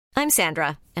I'm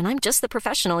Sandra, and I'm just the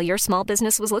professional your small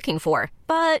business was looking for.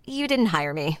 But you didn't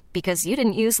hire me because you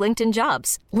didn't use LinkedIn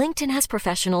Jobs. LinkedIn has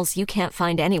professionals you can't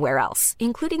find anywhere else,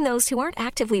 including those who aren't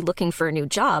actively looking for a new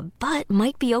job, but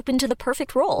might be open to the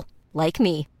perfect role, like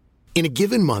me. In a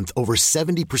given month, over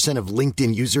 70% of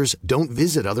LinkedIn users don't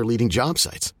visit other leading job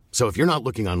sites. So if you're not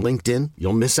looking on LinkedIn,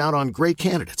 you'll miss out on great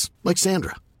candidates like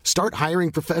Sandra. Start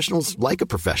hiring professionals like a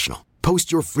professional.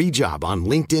 Post your free job on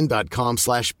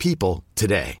linkedin.com/people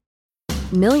today.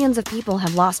 Millions of people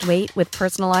have lost weight with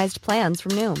personalized plans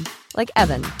from Noom. Like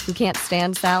Evan, who can't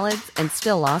stand salads and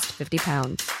still lost 50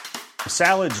 pounds.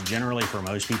 Salads generally for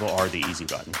most people are the easy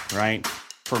button, right?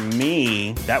 For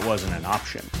me, that wasn't an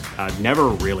option. I never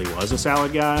really was a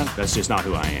salad guy. That's just not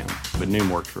who I am. But Noom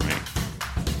worked for me.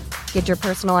 Get your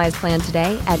personalized plan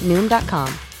today at Noom.com.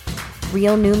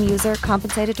 Real Noom user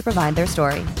compensated to provide their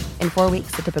story. In 4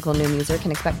 weeks, the typical Noom user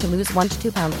can expect to lose 1 to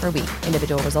 2 pounds per week.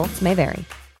 Individual results may vary.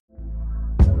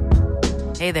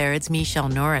 Hey there, it's Michelle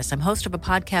Norris. I'm host of a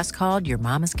podcast called Your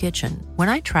Mama's Kitchen. When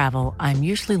I travel, I'm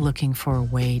usually looking for a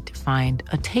way to find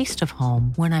a taste of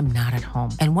home when I'm not at home.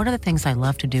 And one of the things I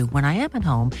love to do when I am at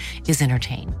home is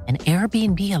entertain. And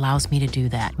Airbnb allows me to do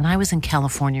that. When I was in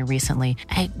California recently,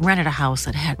 I rented a house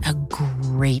that had a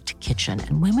great kitchen.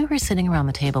 And when we were sitting around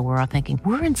the table, we're all thinking,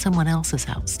 we're in someone else's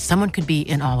house. Someone could be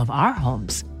in all of our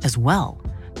homes as well.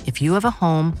 If you have a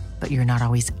home, but you're not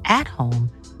always at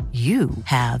home, you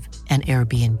have an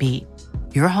Airbnb.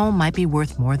 Your home might be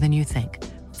worth more than you think.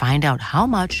 Find out how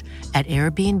much at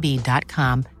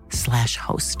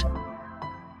airbnb.com/host.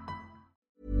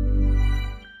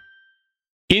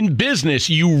 In business,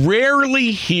 you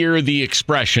rarely hear the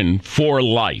expression for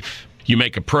life. You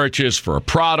make a purchase for a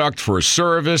product, for a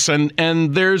service, and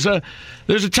there's a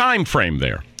time frame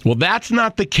there. Well, that's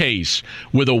not the case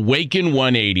with Awaken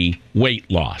 180 weight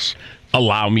loss.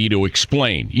 Allow me to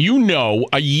explain. You know,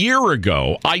 a year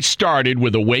ago, I started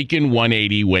with Awaken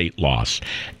 180 weight loss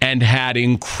and had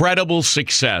incredible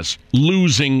success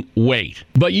losing weight.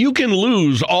 But you can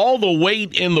lose all the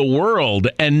weight in the world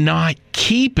and not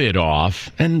keep it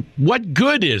off. And what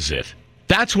good is it?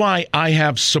 That's why I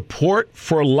have support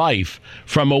for life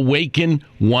from Awaken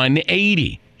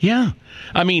 180. Yeah.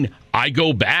 I mean, I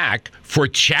go back for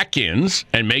check-ins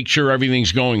and make sure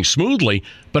everything's going smoothly.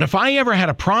 But if I ever had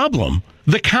a problem,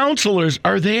 the counselors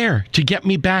are there to get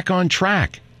me back on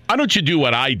track. Why don't you do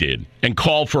what I did and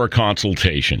call for a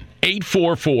consultation?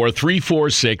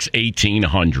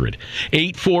 844-346-1800.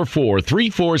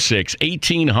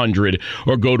 844-346-1800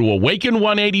 or go to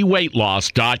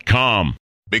awaken180weightloss.com.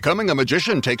 Becoming a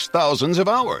magician takes thousands of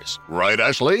hours. Right,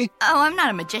 Ashley? Oh, I'm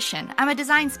not a magician. I'm a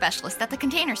design specialist at the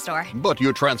Container Store. But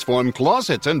you transform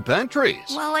closets and pantries.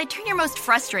 Well, I turn your most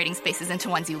frustrating spaces into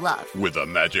ones you love. With a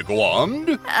magic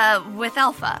wand? With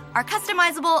Alpha, our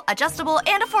customizable, adjustable,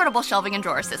 and affordable shelving and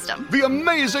drawer system. The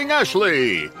amazing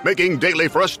Ashley! Making daily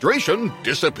frustration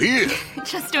disappear.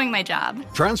 Just doing my job.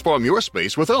 Transform your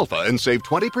space with Alpha and save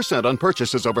 20% on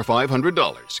purchases over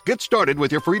 $500. Get started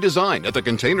with your free design at the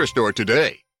Container Store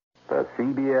today. The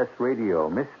CBS Radio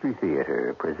Mystery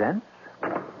Theater presents...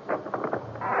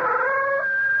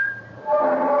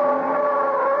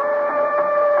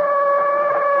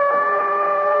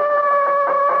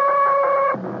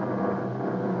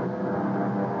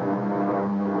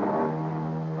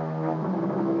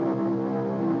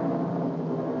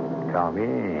 Come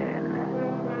in.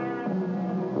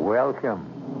 Welcome.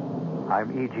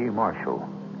 I'm E.G. Marshall.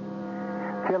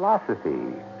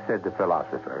 Philosophy, said the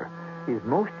philosopher, is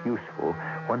most useful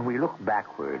when we look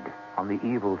backward on the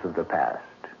evils of the past,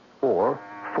 or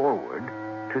forward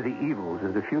to the evils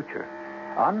of the future.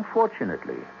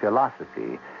 Unfortunately,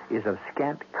 philosophy is of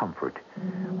scant comfort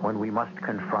when we must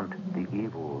confront the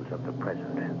evils of the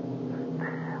present,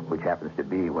 which happens to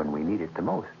be when we need it the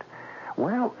most.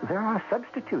 Well, there are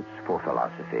substitutes for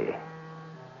philosophy,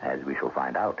 as we shall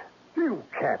find out. You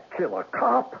can't kill a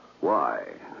cop. Why?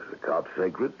 Is the cop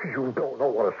sacred? You don't know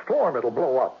what a storm it'll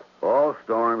blow up. All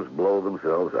storms blow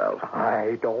themselves out.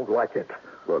 I don't like it.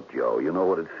 Look, Joe, you know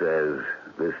what it says.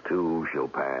 This too shall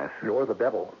pass. You're the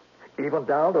devil. Even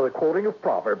down to the quoting of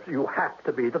Proverbs, you have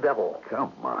to be the devil.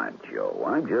 Come on, Joe.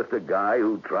 I'm just a guy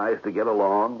who tries to get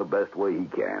along the best way he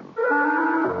can.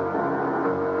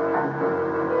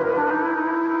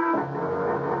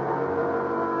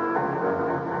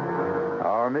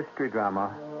 Our mystery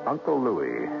drama, Uncle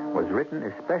Louie, was written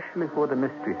especially for the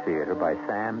Mystery Theater by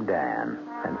Sam Dan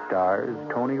and stars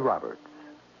Tony Roberts.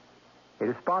 It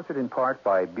is sponsored in part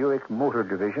by Buick Motor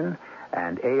Division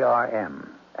and ARM,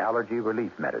 Allergy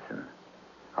Relief Medicine.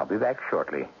 I'll be back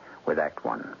shortly with Act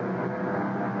One.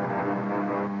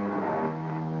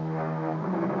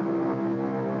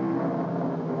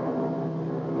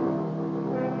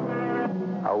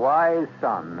 A wise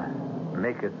son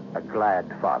maketh a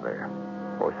glad father,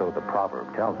 or so the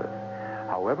proverb tells us.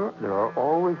 However, there are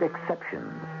always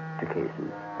exceptions to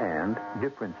cases and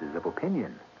differences of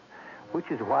opinion, which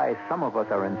is why some of us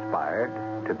are inspired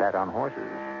to bet on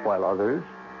horses, while others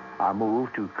are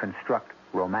moved to construct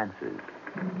romances.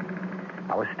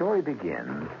 Our story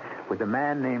begins with a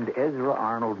man named Ezra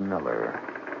Arnold Miller.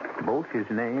 Both his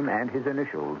name and his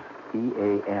initials,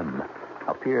 E.A.M.,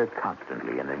 appear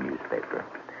constantly in the newspaper.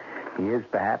 He is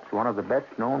perhaps one of the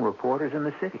best-known reporters in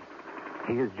the city.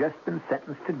 He has just been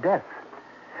sentenced to death.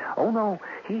 Oh, no,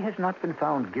 he has not been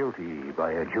found guilty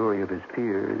by a jury of his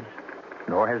peers,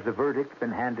 nor has the verdict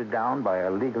been handed down by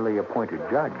a legally appointed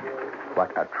judge.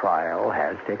 But a trial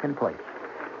has taken place.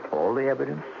 All the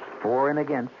evidence, for and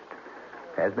against,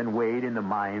 has been weighed in the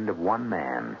mind of one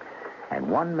man,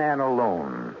 and one man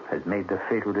alone has made the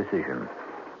fatal decision.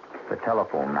 The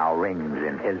telephone now rings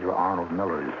in Ezra Arnold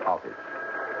Miller's office,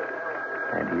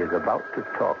 and he is about to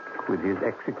talk with his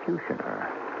executioner.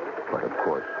 But, of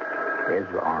course,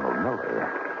 Ezra Arnold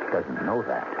Miller doesn't know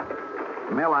that.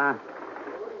 Miller.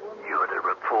 You're the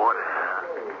reporter.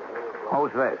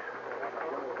 Who's this?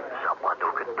 Someone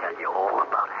who can tell you all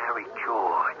about Harry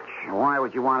George. Why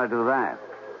would you want to do that?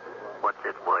 What's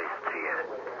it worth to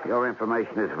you? Your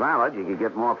information is valid. You could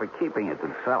get more for keeping it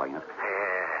than selling it.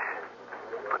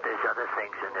 Yeah. But there's other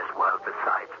things in this world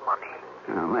besides money.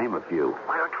 Name a few.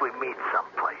 Why don't we meet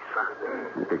someplace,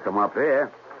 huh? You could come up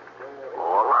here.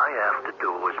 All I have to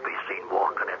do is be seen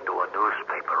walking into a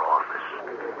newspaper office.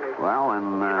 Well,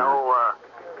 and, You know,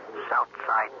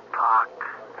 Southside Park?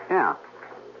 Yeah.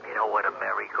 You know where the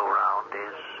merry-go-round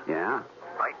is? Yeah?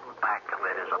 Right in back of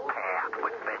it is a path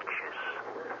with benches.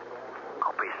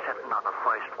 I'll be sitting on the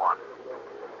first one.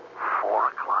 4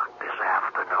 o'clock this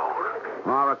afternoon.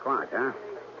 4 o'clock, huh?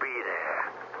 Be there.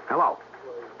 Hello.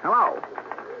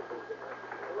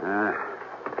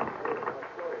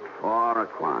 4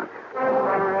 o'clock.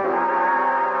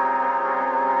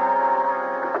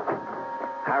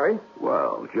 Harry?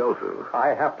 Well, Joseph.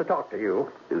 I have to talk to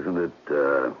you. Isn't it,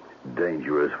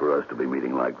 dangerous for us to be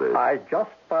meeting like this? I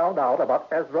just found out about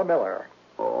Ezra Miller.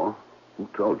 Oh? Who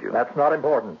told you? That's not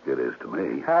important. It is to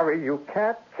me. Harry, you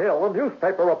can't kill a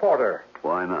newspaper reporter.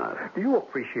 Why not? Do you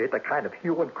appreciate the kind of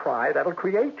hue and cry that'll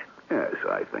create? Yes,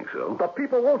 I think so. The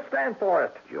people won't stand for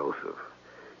it. Joseph,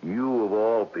 you of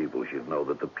all people should know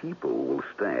that the people will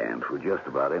stand for just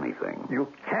about anything. You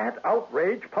can't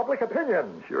outrage public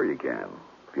opinion. Sure you can,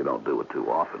 if you don't do it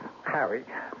too often. Harry,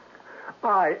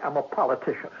 I am a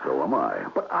politician. So am I.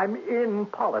 But I'm in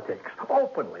politics,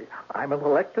 openly. I'm an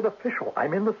elected official.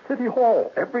 I'm in the city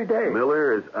hall every day.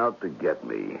 Miller is out to get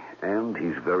me, and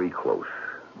he's very close.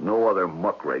 No other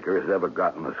muckraker has ever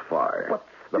gotten this far. But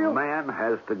the still... man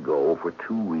has to go for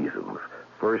two reasons.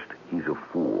 First, he's a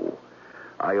fool.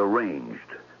 I arranged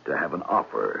to have an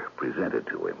offer presented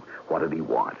to him. What did he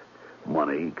want?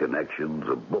 Money, connections,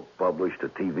 a book published, a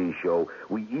TV show.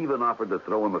 We even offered to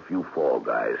throw him a few fall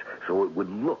guys so it would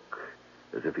look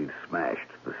as if he'd smashed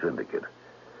the syndicate.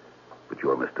 But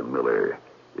your Mr. Miller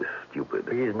is stupid.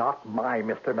 He's not my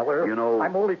Mr. Miller. You know...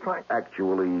 I'm only trying...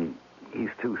 Actually,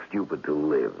 he's too stupid to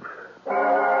live.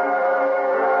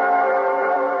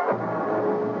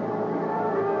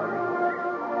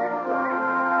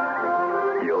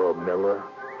 You're Miller?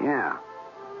 Yeah.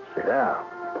 Sit down.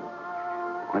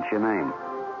 What's your name?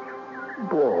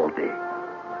 Baldy.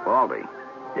 Baldy?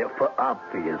 Yeah, for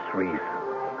obvious reasons.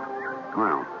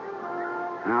 Well,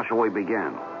 how shall we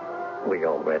begin? We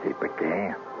already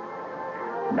began.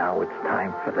 Now it's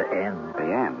time for the end.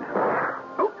 The end?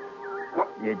 Oh.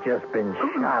 You've just been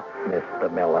shot, Mr.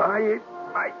 Miller.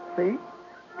 I see.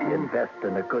 You invest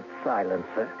in a good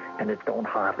silencer, and it don't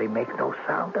hardly make no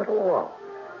sound at all.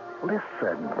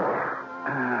 Listen.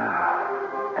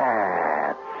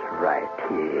 That's right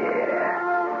here.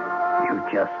 You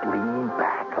just lean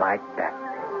back like that.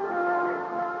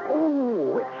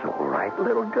 Oh, it's all right,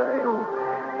 little girl.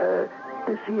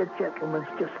 This here gentleman's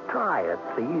just tired.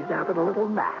 See, he's having a little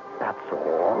nap, that's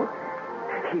all.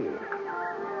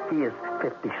 Here's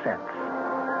 50 cents.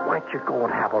 Why don't you go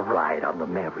and have a ride on the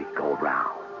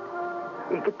merry-go-round?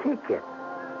 You can take it.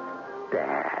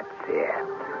 That's it.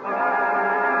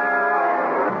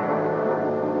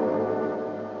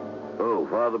 Oh,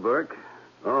 Father Burke?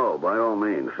 Oh, by all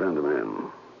means, send him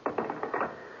in.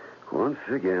 Once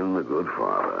again, the good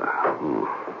father.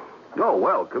 Oh,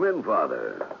 well, come in,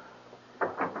 Father.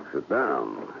 Sit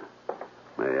down.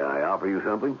 May I offer you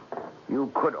something?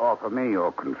 You could offer me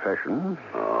your confession.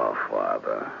 Oh,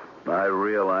 Father. I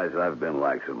realize I've been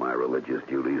lax in my religious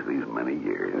duties these many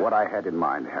years. What I had in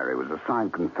mind, Harry, was a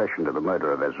signed confession to the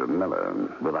murder of Ezra Miller.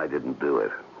 But I didn't do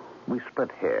it. We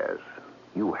split hairs.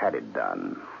 You had it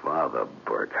done. Father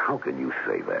Burke, how can you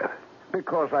say that?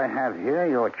 Because I have here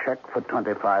your check for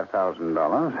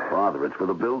 $25,000. Father, it's for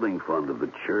the building fund of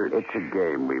the church. It's a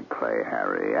game we play,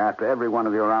 Harry. After every one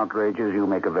of your outrages, you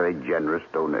make a very generous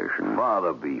donation.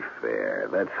 Father, be fair.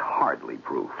 That's hardly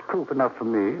proof. Proof enough for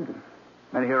me.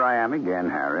 And here I am again,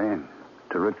 Harry,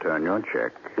 to return your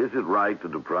check. Is it right to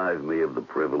deprive me of the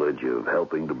privilege of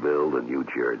helping to build a new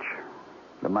church?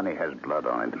 The money has blood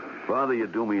on it. Father, you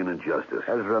do me an injustice.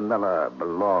 Ezra Miller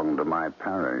belonged to my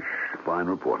parish. Fine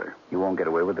reporter. You won't get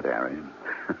away with it, Harry.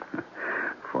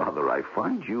 Father, I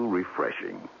find you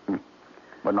refreshing.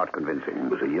 But not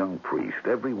convincing. As a young priest,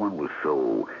 everyone was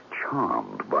so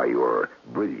charmed by your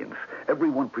brilliance.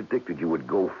 Everyone predicted you would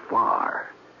go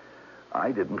far.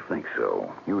 I didn't think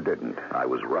so. You didn't. I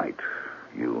was right.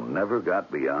 You never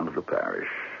got beyond the parish.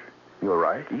 You're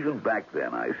right. Even back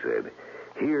then, I said,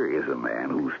 here is a man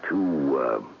who's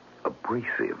too,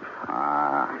 abrasive.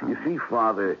 You see,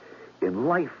 Father, in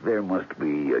life there must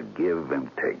be a give and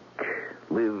take.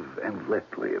 Live and let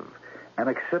live. An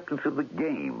acceptance of the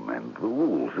game and the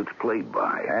rules it's played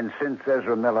by. And since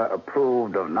Ezra Miller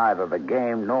approved of neither the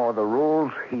game nor the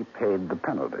rules, he paid the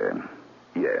penalty.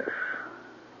 Yes.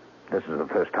 This is the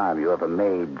first time you ever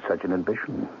made such an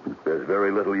admission. There's very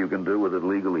little you can do with it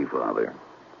legally, Father.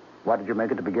 Why did you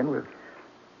make it to begin with?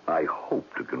 I hope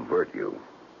to convert you.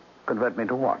 Convert me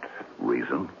to what?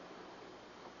 Reason.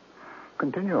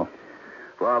 Continue.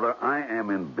 Father, I am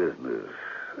in business,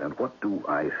 and what do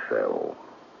I sell?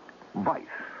 Vice.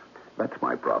 That's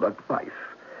my product, vice.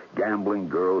 Gambling,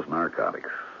 girls, narcotics.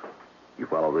 You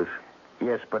follow this?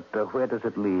 Yes, but where does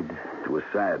it lead? To a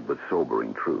sad but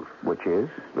sobering truth. Which is?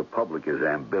 The public is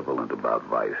ambivalent about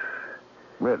vice.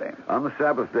 Really? On the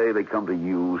Sabbath day, they come to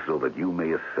you so that you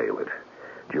may assail it.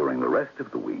 During the rest of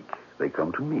the week, they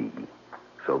come to me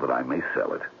so that I may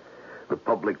sell it. The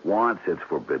public wants its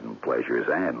forbidden pleasures,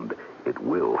 and it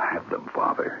will have them,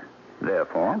 Father.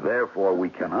 Therefore, we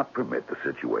cannot permit the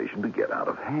situation to get out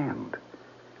of hand.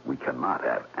 We cannot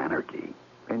have anarchy.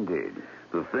 Indeed.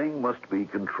 The thing must be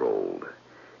controlled.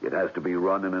 It has to be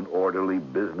run in an orderly,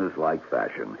 business-like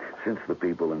fashion. Since the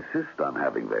people insist on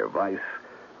having their vice,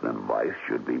 then vice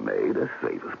should be made as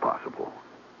safe as possible.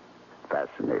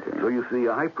 Fascinating. So you see,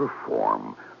 I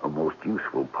perform a most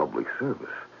useful public service.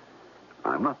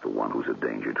 I'm not the one who's a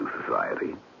danger to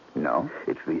society. No?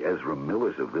 It's the Ezra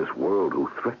Millers of this world who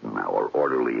threaten our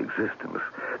orderly existence.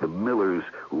 The Millers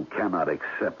who cannot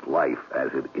accept life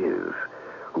as it is,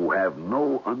 who have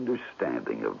no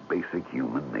understanding of basic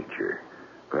human nature.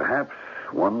 Perhaps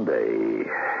one day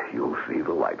you'll see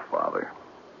the light, Father.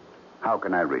 How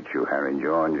can I reach you, Harry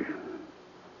George?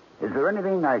 Is there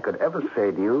anything I could ever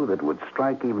say to you that would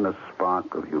strike even a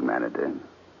spark of humanity?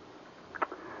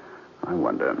 I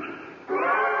wonder.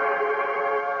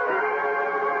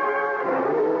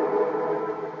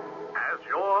 As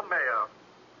your mayor,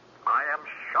 I am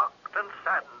shocked and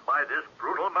saddened by this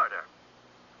brutal murder.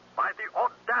 By the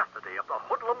audacity of the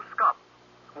hoodlum scum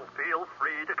who feel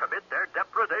free to commit their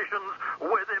depredations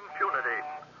with impunity.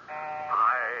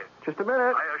 Just a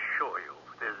minute. I assure you,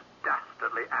 this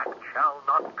dastardly act shall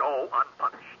not go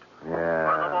unpunished. Yeah.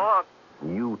 Furthermore,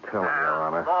 You tell me, Your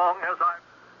Honor. as long as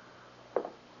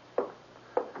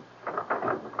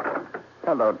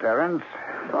Hello, Terrence.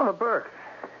 Oh, Burke.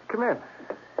 Come in.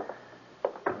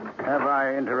 Have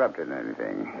I interrupted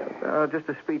anything? Just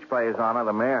a speech by His Honor,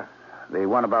 the mayor. The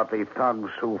one about the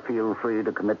thugs who feel free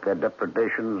to commit their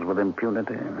depredations with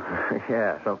impunity?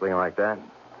 Yeah, something like that.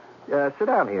 Sit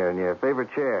down here in your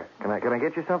favorite chair. Can I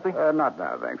get you something? Not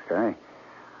now, thanks, Terry.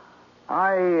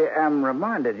 I am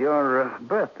reminded your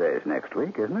birthday is next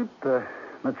week, isn't it?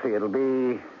 Let's see, it'll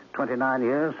be 29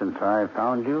 years since I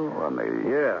found you on the...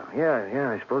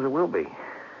 Yeah, I suppose it will be.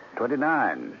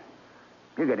 29.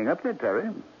 You're getting up there, Terry.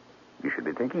 You should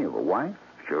be thinking of a wife,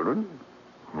 children.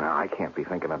 No, I can't be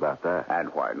thinking about that.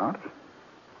 And why not?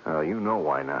 Oh, you know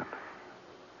why not.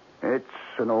 It's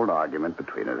an old argument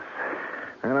between us.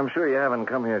 And I'm sure you haven't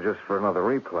come here just for another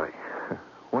replay.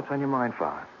 What's on your mind,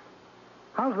 Father?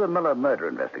 How's the Miller murder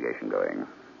investigation going?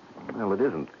 Well, it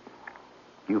isn't.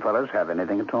 You fellas have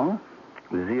anything at all?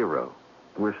 Zero.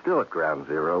 We're still at ground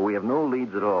zero. We have no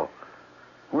leads at all.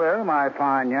 Well, my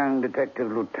fine young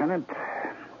detective lieutenant,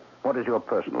 what is your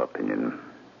personal opinion?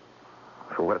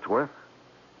 For what it's worth?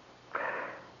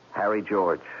 Harry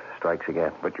George strikes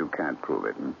again. But you can't prove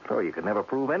it. So you could never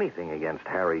prove anything against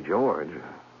Harry George.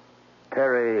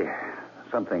 Terry,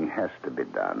 something has to be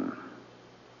done.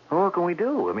 Well, what can we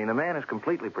do? I mean, the man is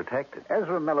completely protected.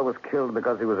 Ezra Miller was killed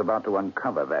because he was about to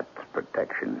uncover that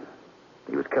protection.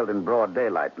 He was killed in broad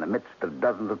daylight in the midst of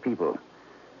dozens of people.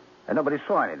 And nobody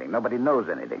saw anything. Nobody knows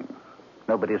anything.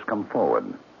 Nobody's come forward.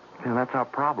 Yeah, that's our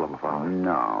problem, Father.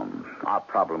 No, our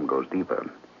problem goes deeper.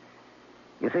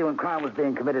 You see, when crime was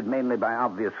being committed mainly by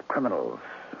obvious criminals,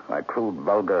 by crude,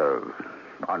 vulgar,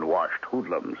 unwashed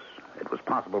hoodlums, it was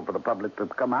possible for the public to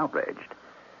become outraged.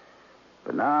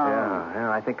 But now...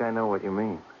 Yeah, I think I know what you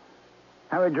mean.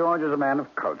 Harry George is a man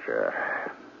of culture.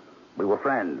 We were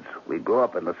friends. We grew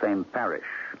up in the same parish.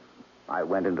 I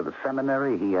went into the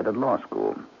seminary. He entered law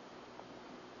school.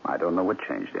 I don't know what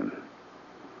changed him.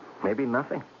 Maybe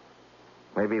nothing.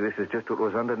 Maybe this is just what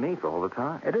was underneath all the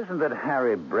time. It isn't that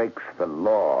Harry breaks the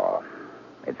law.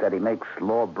 It's that he makes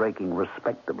law-breaking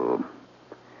respectable.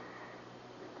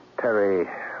 Terry,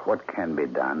 what can be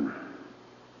done?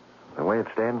 The way it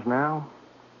stands now,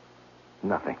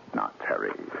 nothing. Not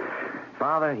Terry.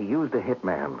 Father, he used a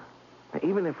hitman.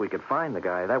 Even if we could find the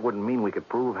guy, that wouldn't mean we could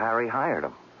prove Harry hired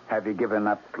him. Have you given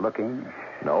up looking?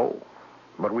 No,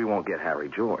 but we won't get Harry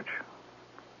George.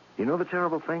 You know the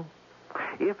terrible thing?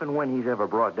 If and when he's ever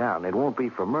brought down, it won't be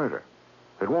for murder.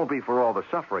 It won't be for all the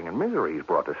suffering and misery he's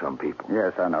brought to some people.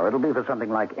 Yes, I know. It'll be for something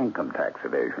like income tax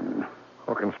evasion.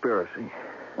 Or conspiracy.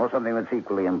 Or something that's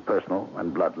equally impersonal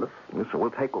and bloodless. So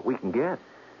we'll take what we can get.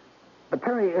 But,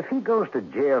 Terry, if he goes to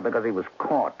jail because he was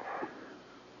caught,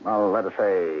 well, let us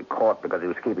say caught because he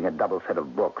was keeping a double set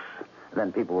of books,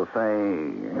 then people will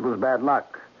say it was bad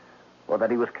luck or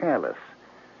that he was careless.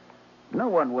 No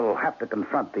one will have to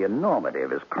confront the enormity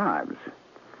of his crimes.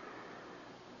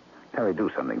 Terry,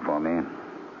 do something for me.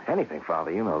 Anything,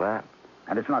 Father, you know that.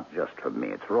 And it's not just for me,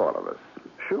 it's for all of us.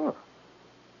 Sure.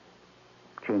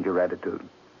 Change your attitude.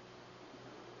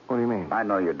 What do you mean? I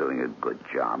know you're doing a good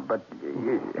job, but...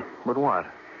 But what?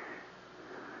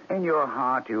 In your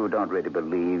heart, you don't really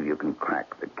believe you can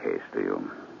crack the case, do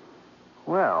you?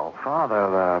 Well, Father,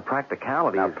 the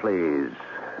practicalities... Now, please...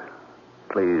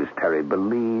 Please, Terry,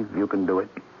 believe you can do it.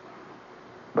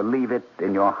 Believe it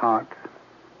in your heart.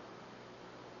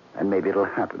 And maybe it'll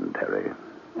happen, Terry.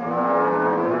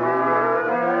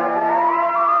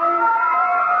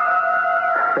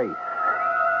 Faith.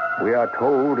 We are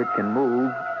told it can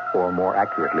move, or more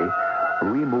accurately,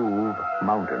 remove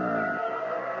mountains.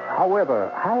 However,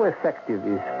 how effective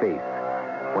is faith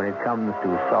when it comes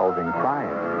to solving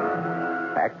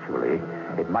crime? Actually,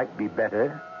 it might be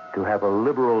better to have a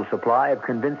liberal supply of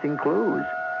convincing clues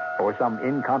or some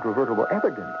incontrovertible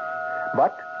evidence.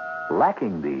 But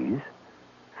lacking these,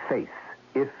 faith,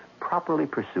 if properly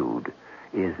pursued,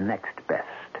 is next best.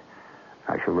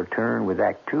 I shall return with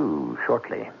Act 2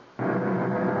 shortly.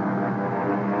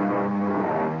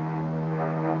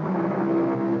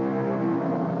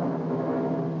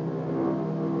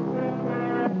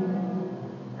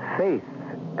 Faith,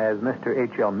 as Mr.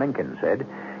 H.L. Mencken said,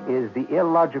 is the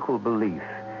illogical belief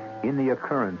in the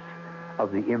occurrence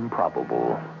of the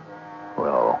improbable.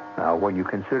 Well, now, when you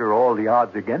consider all the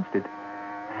odds against it,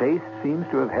 faith seems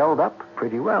to have held up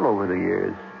pretty well over the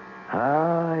years.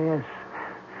 Ah, yes,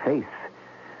 faith.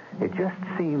 It just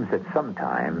seems that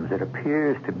sometimes it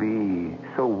appears to be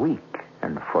so weak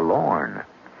and forlorn.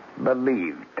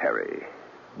 Believe, Terry.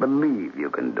 Believe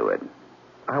you can do it.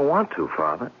 I want to,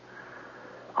 Father.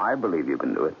 I believe you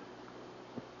can do it.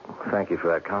 Thank you for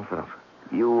that confidence.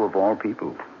 You, of all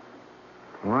people.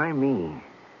 Why me?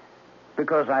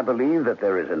 Because I believe that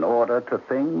there is an order to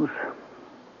things,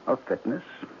 a fitness.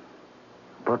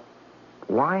 But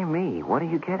why me? What are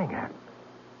you getting at?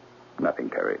 Nothing,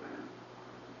 Terry.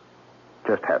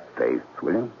 Just have faith,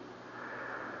 will you?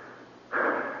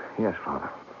 Yes, Father.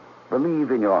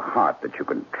 Believe in your heart that you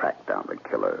can track down the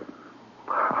killer.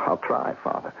 I'll try,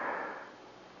 Father.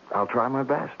 I'll try my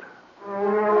best.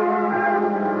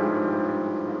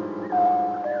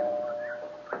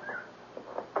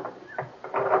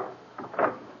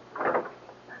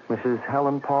 Mrs.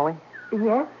 Helen Pauley?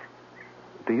 Yes?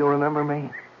 Do you remember me?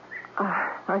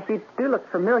 You do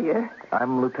look familiar.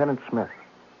 I'm Lieutenant Smith.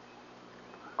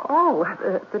 Oh,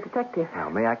 the detective. Now,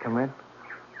 may I come in?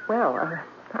 Well,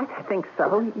 I think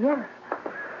so, yes.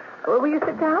 Will you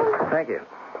sit down? Thank you.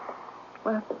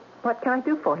 Well, what can I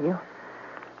do for you?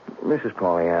 Mrs.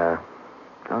 Pauley,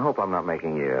 I hope I'm not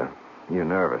making you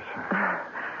nervous. I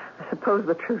suppose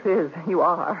the truth is you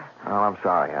are. Oh, I'm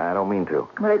sorry. I don't mean to.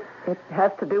 But it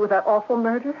has to do with that awful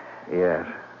murder? Yes.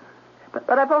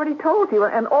 But I've already told you,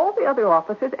 and all the other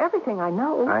officers, everything I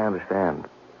know. I understand.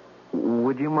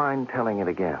 Would you mind telling it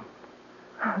again?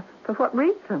 For what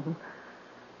reason?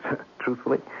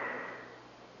 Truthfully,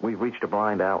 we've reached a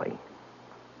blind alley.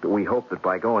 We hope that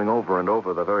by going over and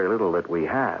over the very little that we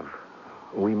have,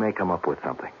 we may come up with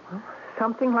something.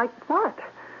 Something like what?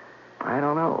 I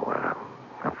don't know.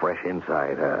 A fresh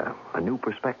insight, a new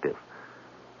perspective.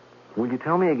 Will you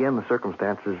tell me again the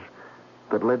circumstances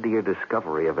that led to your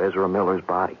discovery of Ezra Miller's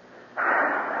body?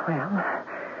 Well,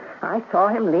 I saw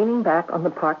him leaning back on the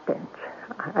park bench.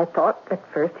 I thought at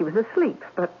first he was asleep,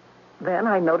 but then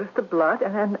I noticed the blood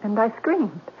and I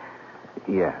screamed.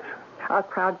 Yes. A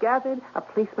crowd gathered, a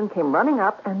policeman came running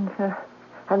up, and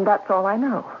that's all I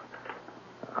know.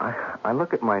 I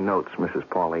look at my notes, Mrs.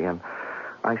 Pauley, and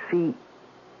I see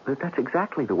that that's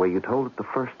exactly the way you told it the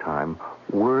first time,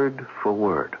 word for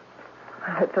word.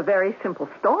 It's a very simple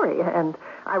story, and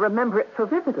I remember it so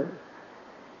vividly.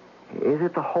 Is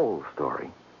it the whole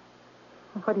story?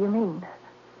 What do you mean?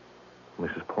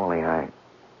 Mrs. Pauley,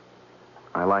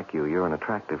 I like you. You're an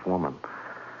attractive woman.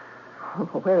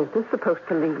 Where is this supposed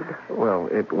to lead? Well,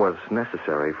 it was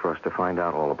necessary for us to find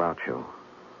out all about you.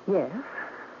 Yes?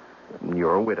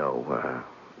 You're a widow.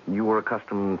 You were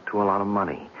accustomed to a lot of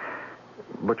money.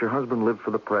 But your husband lived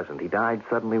for the present. He died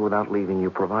suddenly without leaving you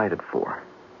provided for.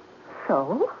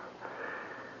 So?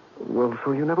 Well,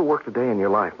 so you never worked a day in your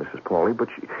life, Mrs. Pauley, but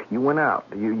you went out.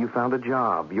 You found a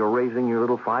job. You're raising your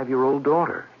little 5-year-old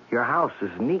daughter. Your house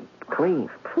is neat, clean.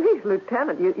 Please,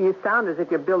 Lieutenant, you sound as if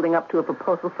you're building up to a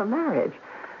proposal for marriage.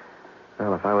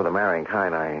 Well, if I were the marrying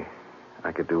kind,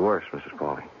 I could do worse, Mrs.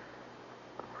 Pauley.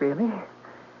 Really?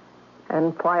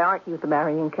 And why aren't you the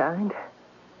marrying kind?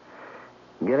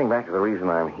 Getting back to the reason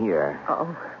I'm here.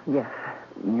 Oh, yes.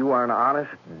 You are an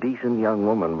honest, decent young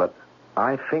woman, but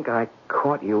I think I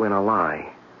caught you in a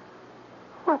lie.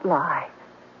 What lie?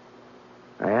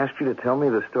 I asked you to tell me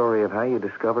the story of how you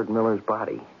discovered Miller's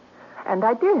body. And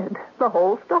I did. The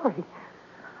whole story.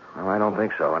 Well, I don't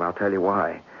think so, and I'll tell you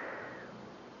why.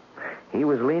 He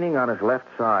was leaning on his left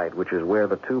side, which is where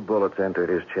the 2 bullets entered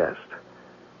his chest.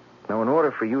 Now, in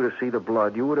order for you to see the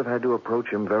blood, you would have had to approach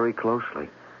him very closely.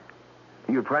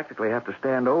 You'd practically have to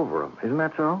stand over him. Isn't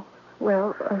that so?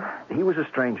 Well, He was a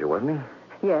stranger, wasn't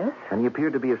he? Yes. And he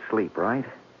appeared to be asleep, right?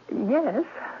 Yes.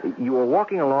 You were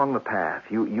walking along the path.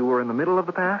 You were in the middle of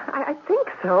the path? I think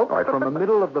so. All right, from the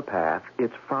middle of the path,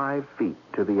 it's 5 feet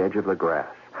to the edge of the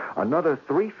grass. Another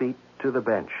 3 feet to the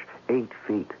bench. 8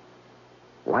 feet.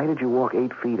 Why did you walk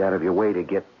 8 feet out of your way to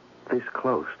get this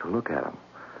close to look at him?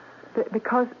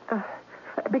 Because...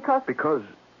 Because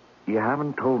you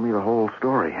haven't told me the whole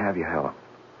story, have you, Helen?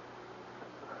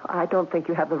 I don't think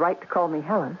you have the right to call me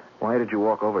Helen. Why did you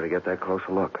walk over to get that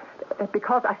closer look?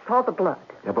 Because I saw the blood.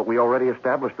 Yeah, but we already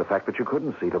established the fact that you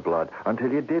couldn't see the blood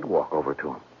until you did walk over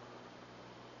to him.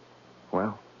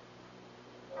 Well,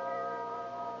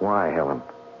 why, Helen?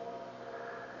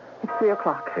 It's 3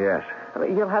 o'clock. Yes.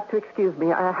 You'll have to excuse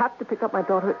me. I have to pick up my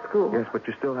daughter at school. Yes, but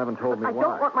you still haven't told me why. I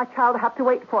don't want my child to have to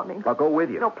wait for me. I'll go with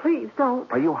you. No, please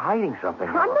don't. Are you hiding something,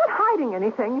 Helen? I'm not hiding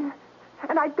anything.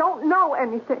 And I don't know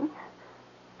anything.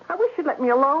 I wish you'd let me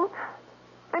alone.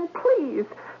 And please,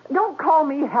 don't call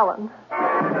me Helen.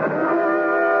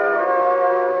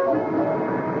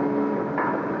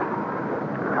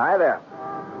 Hi there.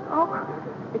 Oh,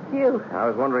 it's you. I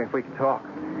was wondering if we could talk.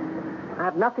 I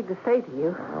have nothing to say to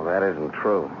you. Well, that isn't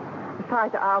true.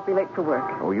 Besides, I'll be late for work.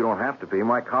 Oh, you don't have to be.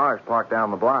 My car's parked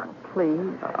down the block.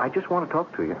 Please. I just want to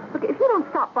talk to you. Look, if you don't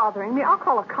stop bothering me, I'll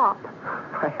call a cop.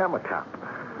 I am a cop.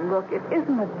 Look, it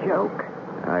isn't a joke.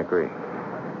 I agree.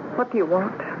 What do you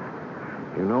want?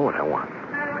 You know what I want.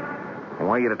 I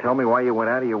want you to tell me why you went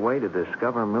out of your way to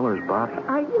discover Miller's body.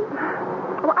 I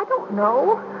don't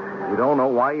know. You don't know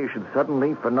why you should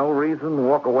suddenly, for no reason,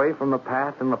 walk away from the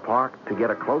path in the park to get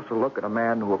a closer look at a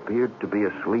man who appeared to be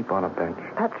asleep on a bench?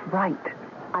 That's right.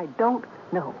 I don't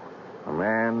know. A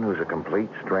man who's a complete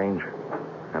stranger.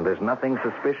 And there's nothing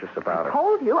suspicious about him. I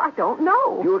told you I don't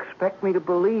know. You expect me to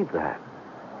believe that?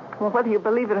 Well, whether you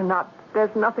believe it or not,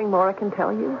 there's nothing more I can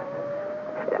tell you.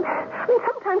 I mean,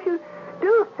 sometimes you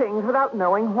do things without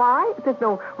knowing why. There's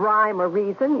no rhyme or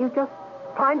reason. You just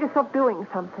find yourself doing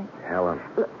something. Helen.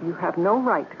 Look, you have no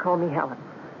right to call me Helen.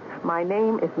 My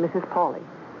name is Mrs. Pauley.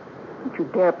 Don't you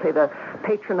dare play the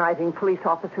patronizing police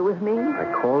officer with me.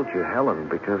 I called you Helen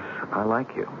because I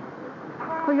like you.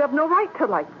 Well, you have no right to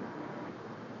like me.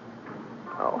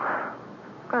 Oh,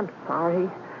 I'm sorry.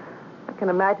 I can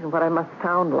imagine what I must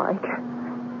sound like.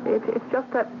 It's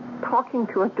just that talking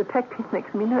to a detective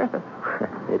makes me nervous.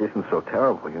 It isn't so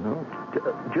terrible, you know.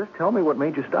 Just tell me what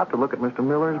made you stop to look at Mr.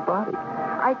 Miller's body.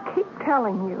 I keep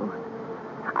telling you.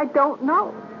 I don't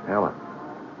know. Helen,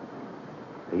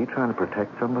 are you trying to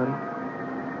protect somebody?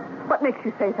 What makes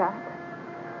you say that?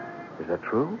 Is that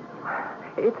true?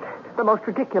 It's the most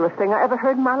ridiculous thing I ever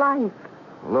heard in my life.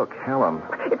 Look, Helen.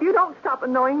 If you don't stop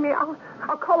annoying me,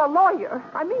 I'll call a lawyer.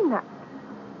 I mean that.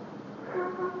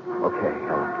 Okay,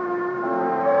 Helen.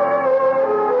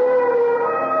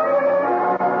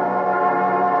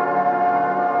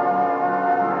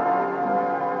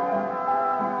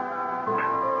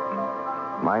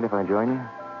 mind if I join you?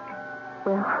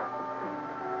 Well,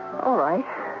 all right.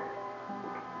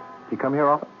 You come here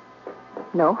often?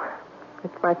 No,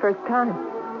 it's my first time.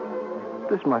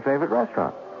 This is my favorite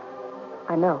restaurant.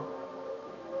 I know.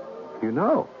 You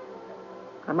know?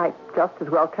 I might just as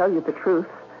well tell you the truth.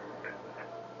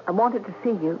 I wanted to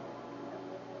see you.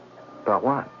 About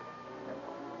what?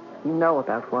 You know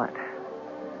about what.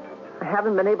 I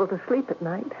haven't been able to sleep at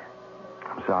night.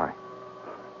 I'm sorry.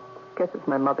 Guess it's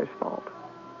my mother's fault.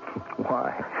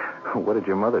 Why? What did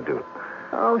your mother do?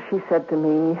 Oh, she said to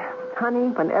me, honey,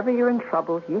 whenever you're in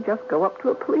trouble, you just go up to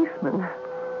a policeman.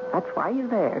 That's why he's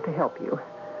there, to help you.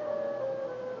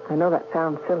 I know that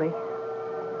sounds silly.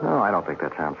 No, I don't think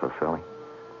that sounds so silly.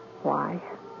 Why?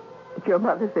 Did your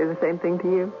mother say the same thing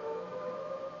to you?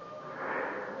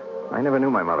 I never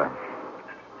knew my mother.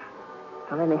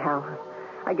 Well, anyhow,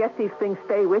 I guess these things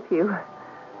stay with you.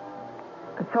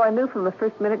 And so I knew from the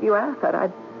first minute you asked that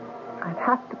I'd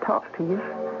have to talk to you.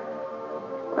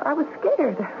 But I was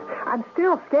scared. I'm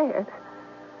still scared.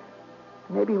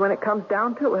 Maybe when it comes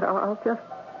down to it, I'll just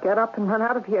get up and run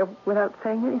out of here without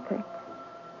saying anything.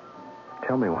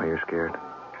 Tell me why you're scared.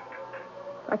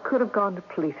 I could have gone to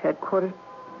police headquarters,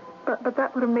 but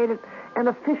that would have made it an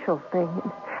official thing.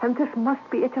 And this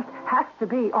it just has to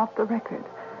be off the record.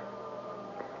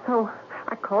 So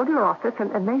I called your office,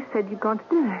 and they said you'd gone to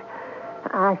dinner.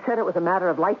 I said it was a matter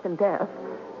of life and death,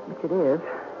 which it is.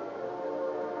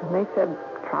 And they said,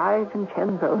 try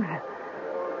Vincenzo's.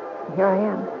 Here I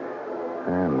am.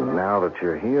 And now that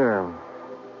you're here...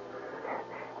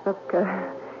 Look,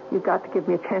 you've got to give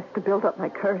me a chance to build up my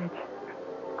courage.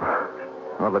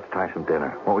 Well, let's try some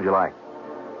dinner. What would you like?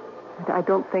 I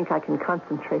don't think I can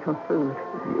concentrate on food.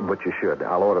 But you should.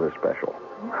 I'll order the special.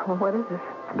 Well, what is this?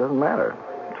 It doesn't matter.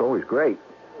 It's always great.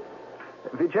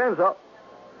 Vincenzo,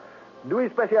 due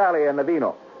speciali and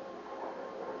vino.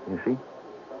 You see?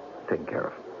 Taken care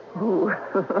of. Ooh,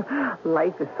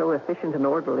 life is so efficient and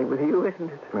orderly with you, isn't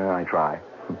it? Well, I try.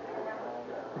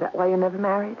 Is that why you're never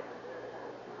married?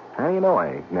 How do you know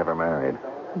I never married?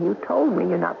 You told me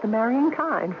you're not the marrying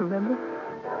kind, remember?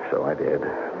 So I did.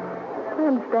 I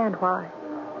understand why.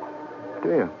 Do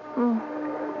you?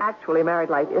 Actually, married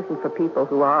life isn't for people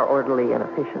who are orderly and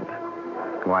efficient.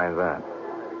 Why is that?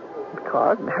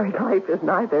 Because married life is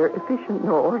neither efficient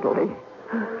nor orderly.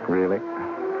 Really?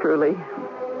 Truly.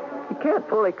 You can't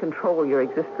fully control your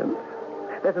existence.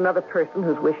 There's another person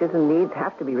whose wishes and needs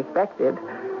have to be respected.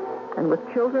 And with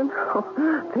children,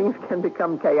 things can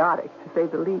become chaotic, to say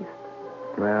the least.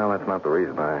 Well, that's not the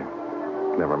reason I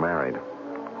never married.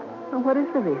 Well, what is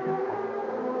the reason?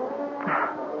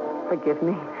 Forgive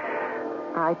me.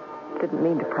 I didn't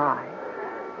mean to pry.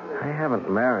 I haven't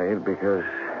married because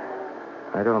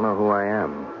I don't know who I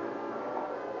am.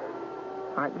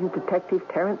 Aren't you Detective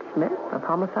Terrence Smith of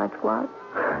Homicide Squad?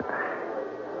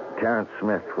 Terrence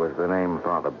Smith was the name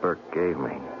Father Burke gave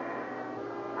me.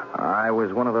 I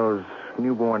was one of those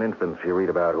newborn infants you read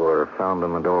about who are found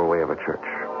in the doorway of a church.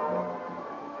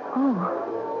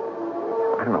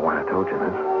 Oh. I don't know why I told you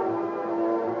this.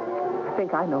 I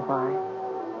think I know why.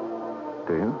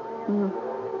 Do you?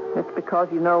 It's because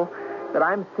you know that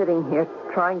I'm sitting here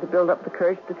trying to build up the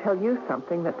courage to tell you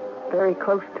something that's very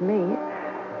close to me.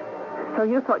 So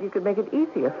you thought you could make it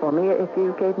easier for me if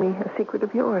you gave me a secret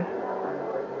of yours.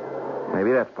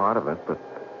 Maybe that's part of it, but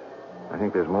I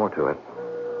think there's more to it.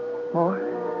 More?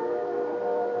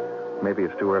 Maybe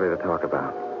it's too early to talk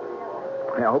about.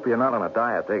 I hope you're not on a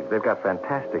diet. They've got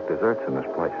fantastic desserts in this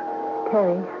place.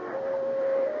 Terry,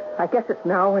 I guess it's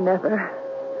now or never.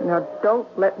 Now, don't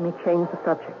let me change the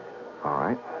subject. All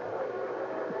right.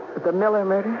 The Miller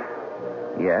murder?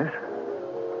 Yes?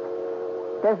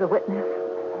 There's a witness.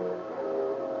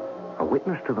 A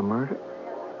witness to the murder?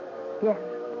 Yes.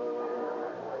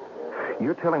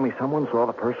 You're telling me someone saw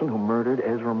the person who murdered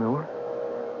Ezra Miller?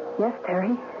 Yes,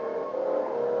 Terry.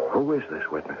 Who is this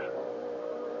witness?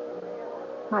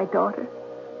 My daughter.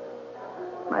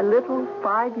 My little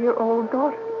 5-year-old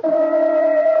daughter.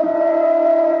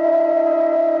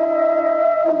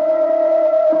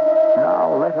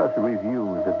 Now let us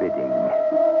review the bidding.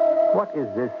 What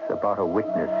is this about a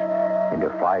witness and a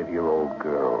 5-year-old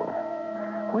girl?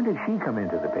 When did she come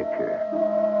into the picture?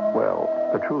 Well,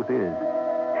 the truth is,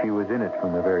 she was in it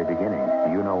from the very beginning.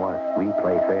 You know us. We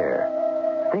play fair.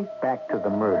 Think back to the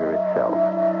murder itself,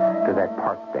 to that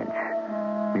park bench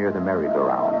near the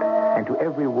merry-go-round, and to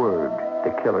every word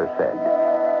the killer said.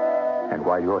 And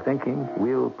while you're thinking,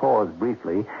 we'll pause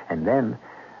briefly, and then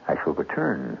I shall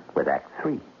return with Act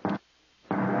 3.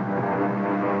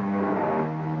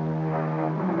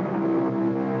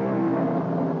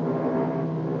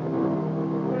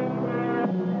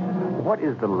 What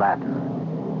is the Latin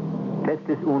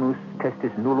Testis unus,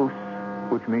 testis nullus,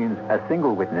 which means a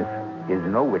single witness is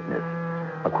no witness.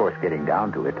 Of course, getting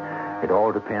down to it, it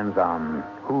all depends on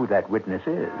who that witness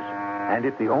is. And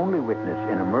if the only witness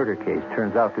in a murder case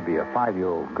turns out to be a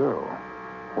 5-year-old girl,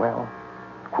 well,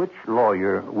 which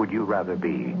lawyer would you rather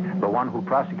be? The one who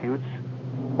prosecutes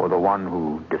or the one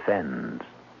who defends?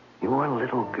 You're a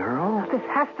little girl? This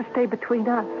has to stay between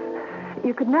us.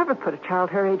 You could never put a child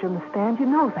her age on the stand. You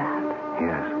know that.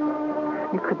 Yes.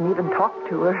 You couldn't even talk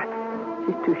to her.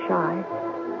 She's too shy.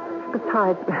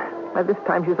 Besides, by this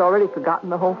time she's already forgotten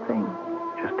the whole thing.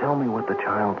 Just tell me what the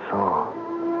child saw.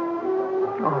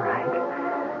 All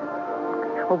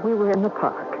right. Well, we were in the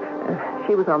park.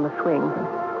 She was on the swing.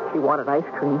 She wanted ice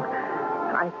cream.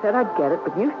 I said I'd get it,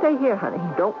 but you stay here, honey.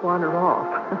 Don't wander off.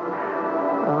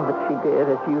 Oh, but she did,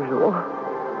 as usual.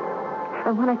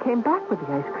 And when I came back with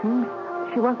the ice cream,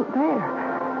 she wasn't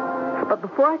there. But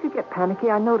before I could get panicky,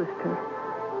 I noticed her.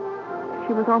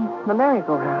 She was on the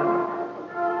merry-go-round.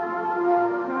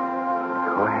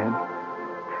 Go ahead.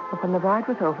 But when the ride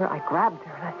was over, I grabbed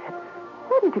her and I said,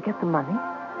 "Where did you get the money?"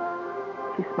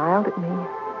 She smiled at me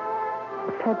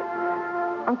and said,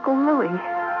 "Uncle Louis."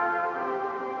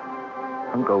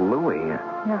 Uncle Louis?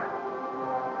 Yeah.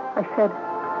 I said,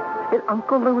 "Is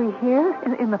Uncle Louis here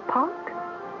in the park?"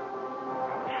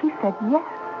 She said yes.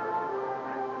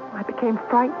 I became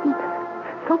frightened.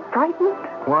 So frightened.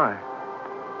 Why?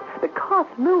 Because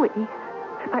Louis,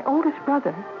 my oldest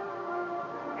brother,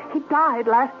 he died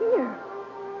last year.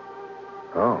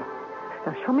 Oh.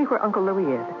 Now show me where Uncle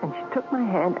Louis is. And she took my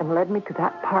hand and led me to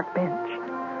that park bench.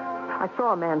 I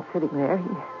saw a man sitting there.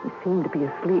 He seemed to be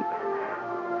asleep.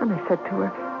 And I said to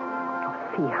her,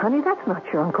 "Oh, see, honey, that's not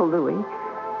your Uncle Louis."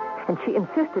 And she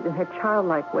insisted in her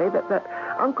childlike way that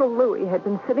Uncle Louis had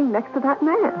been sitting next to that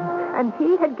man. And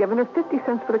he had given her 50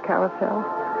 cents for the carousel.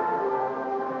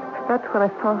 That's when I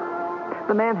saw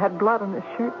the man had blood on his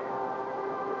shirt.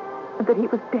 And that he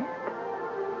was dead.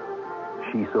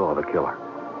 She saw the killer.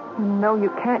 No, you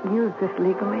can't use this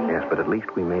legally. Yes, but at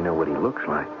least we may know what he looks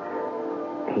like.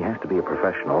 He has to be a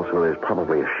professional, so there's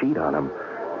probably a sheet on him.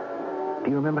 Do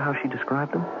you remember how she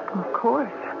described him? Of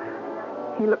course.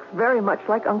 He looks very much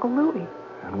like Uncle Louis.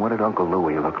 And what did Uncle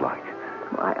Louis look like?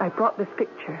 Well, I brought this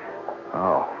picture.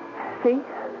 Oh. See?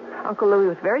 Uncle Louis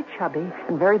was very chubby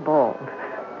and very bald.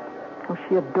 Oh,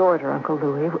 she adored her Uncle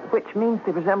Louis, which means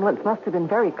the resemblance must have been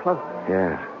very close.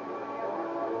 Yes.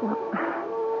 Well,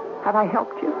 have I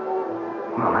helped you?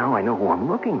 Well, now I know who I'm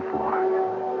looking for.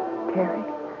 Terry,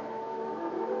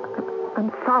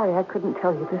 I'm sorry I couldn't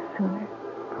tell you this sooner.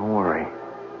 Don't worry.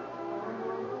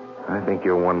 I think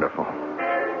you're wonderful.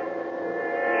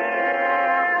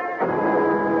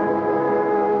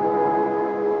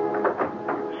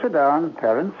 Sit down,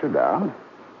 Terence, sit down.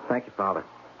 Thank you, Father.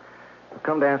 I've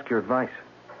come to ask your advice.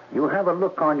 You have a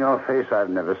look on your face I've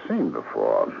never seen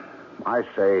before. I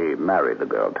say marry the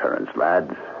girl, Terence,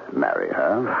 lad. Marry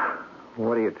her.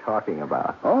 What are you talking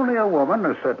about? Only a woman,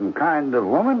 a certain kind of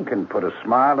woman, can put a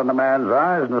smile in a man's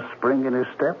eyes and a spring in his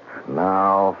step.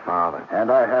 No, Father.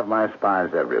 And I have my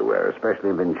spies everywhere,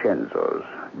 especially Vincenzo's.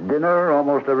 Dinner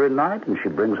almost every night, and she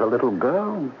brings a little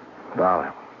girl.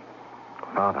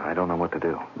 Father, I don't know what to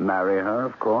do. Marry her,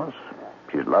 of course.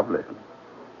 She's lovely.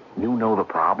 You know the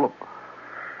problem.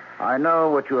 I know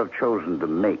what you have chosen to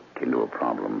make into a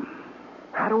problem.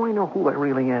 How do I know who I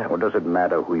really am? Or does it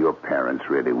matter who your parents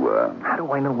really were? How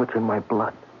do I know what's in my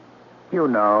blood? You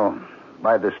know.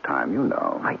 By this time, you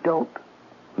know. I don't.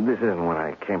 This isn't what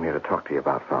I came here to talk to you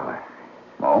about, Father.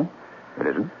 Oh? It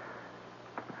isn't?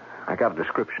 I got a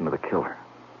description of the killer.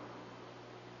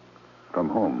 From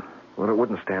whom? Well, it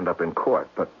wouldn't stand up in court,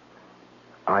 but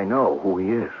I know who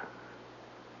he is.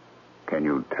 Can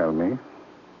you tell me?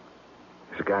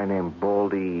 There's a guy named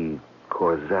Baldy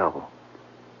Corzell.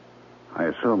 I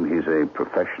assume he's a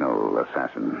professional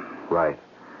assassin. Right.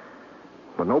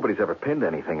 But nobody's ever pinned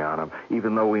anything on him,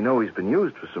 even though we know he's been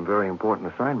used for some very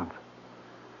important assignments.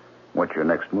 What's your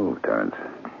next move, Terence?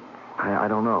 I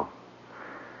don't know.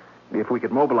 If we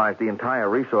could mobilize the entire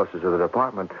resources of the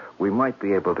department, we might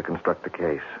be able to construct a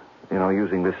case. You know,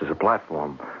 using this as a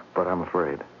platform. But I'm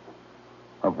afraid.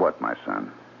 Of what, my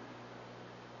son?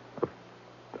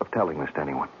 Of telling this to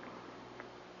anyone.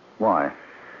 Why?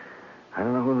 I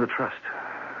don't know whom to trust.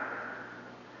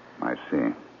 I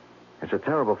see. It's a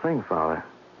terrible thing, Father.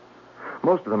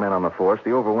 Most of the men on the force,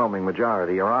 the overwhelming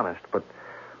majority, are honest. But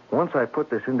once I put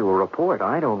this into a report,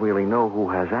 I don't really know who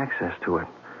has access to it.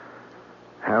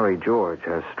 Harry George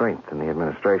has strength in the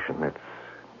administration. It's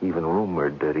even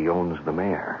rumored that he owns the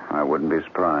mayor. I wouldn't be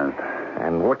surprised.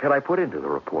 And what could I put into the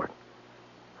report?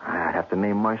 I'd have to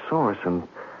name my source, and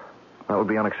that would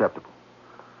be unacceptable.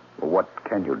 What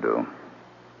can you do?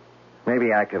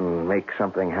 Maybe I can make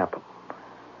something happen.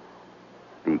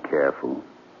 Be careful.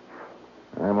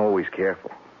 I'm always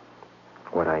careful.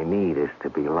 What I need is to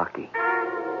be lucky.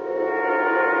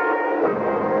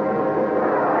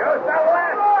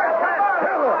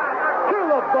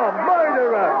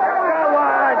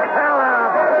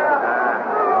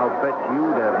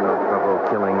 You'd have no trouble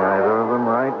killing either of them,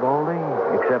 right, Baldy?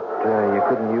 Except you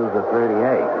couldn't use a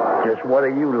 .38. Just what are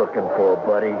you looking for,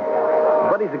 buddy?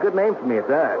 Buddy's a good name for me at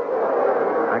that.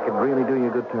 I could really do you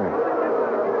a good turn.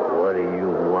 What do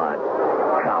you want,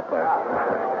 copper?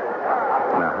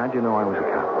 Now, how'd you know I was a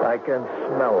cop? I can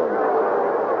smell it.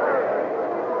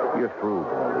 You're through,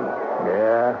 Baldy.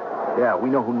 Yeah? Yeah, we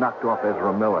know who knocked off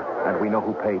Ezra Miller, and we know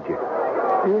who paid you.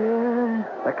 Yeah?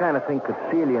 That kind of thing could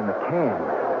seal you in the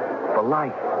can. For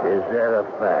life. Is that a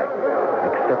fact?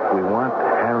 Except we want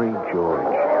Harry George.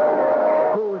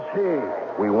 Who's he?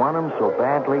 We want him so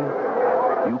badly,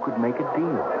 you could make a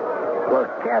deal.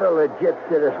 Well, can't a legit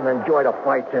citizen enjoy the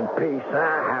fights in peace,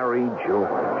 huh? Harry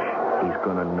George. He's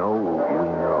gonna know we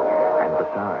know. And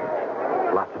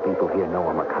besides, lots of people here know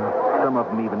I'm a cop. Some of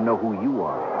them even know who you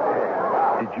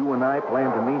are. Did you and I plan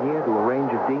to meet here to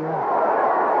arrange a deal?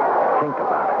 Think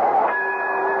about it.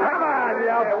 Come on,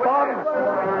 you bum!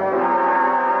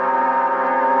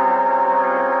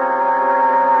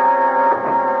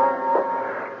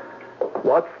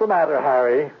 What's the matter,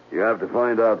 Harry? You have to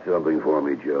find out something for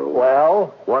me, Joe.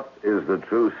 Well? What is the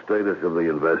true status of the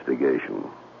investigation?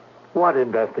 What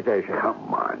investigation?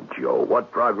 Come on, Joe.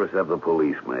 What progress have the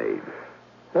police made?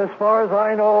 As far as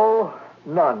I know,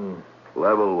 none.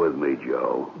 Level with me,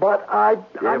 Joe. But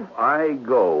If I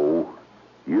go,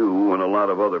 you and a lot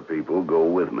of other people go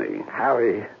with me.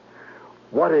 Harry,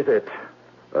 what is it?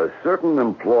 A certain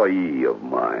employee of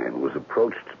mine was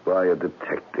approached by a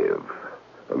detective,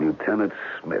 a Lieutenant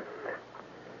Smith.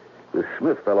 The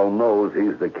Smith fellow knows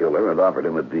he's the killer and offered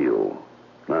him a deal.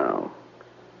 Now,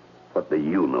 what do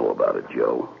you know about it,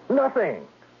 Joe? Nothing.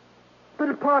 The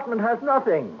department has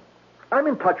nothing. I'm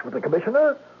in touch with the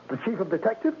commissioner, the chief of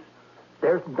detectives.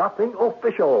 There's nothing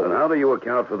official. And how do you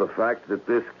account for the fact that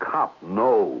this cop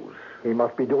knows? He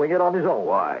must be doing it on his own.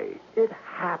 Why? It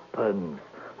happens.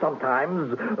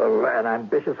 Sometimes an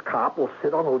ambitious cop will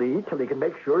sit on a lead till he can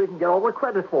make sure he can get all the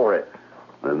credit for it.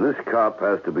 And this cop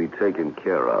has to be taken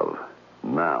care of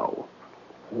now.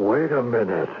 Wait a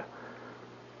minute.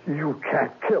 You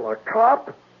can't kill a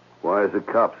cop? Why is a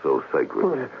cop so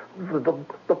sacred?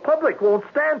 The public won't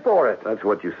stand for it. That's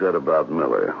what you said about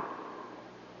Miller.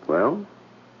 Well,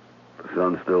 the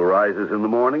sun still rises in the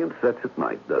morning and sets at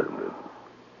night, doesn't it?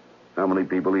 How many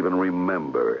people even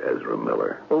remember Ezra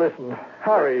Miller? Listen,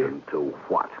 Harry. Listen to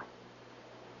what?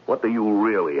 What do you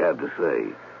really have to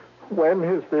say? When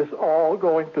is this all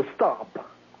going to stop?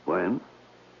 When?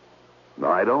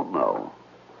 I don't know.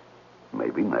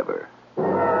 Maybe never.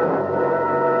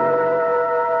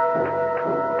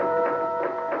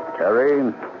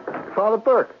 Terry? Father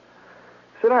Burke.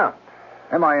 Sit down.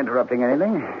 Am I interrupting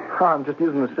anything? Oh, I'm just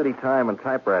using the city time and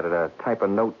typewriter to type a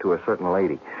note to a certain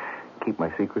lady. Keep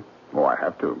my secret? Oh, I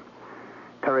have to.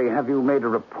 Terry, have you made a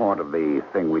report of the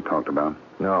thing we talked about?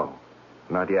 No,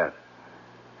 not yet.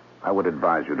 I would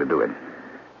advise you to do it.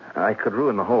 I could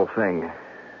ruin the whole thing.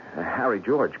 Harry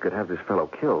George could have this fellow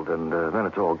killed, and then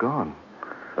it's all gone.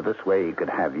 But this way he could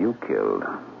have you killed.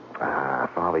 Ah,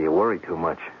 Father, you worry too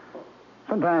much.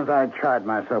 Sometimes I chide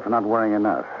myself for not worrying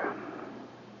enough.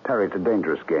 Terry, it's a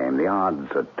dangerous game. The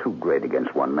odds are too great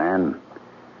against one man.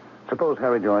 Suppose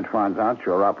Harry George finds out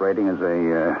you're operating as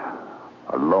a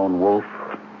lone wolf.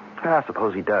 I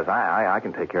suppose he does. I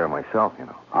can take care of myself, you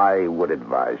know. I would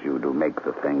advise you to make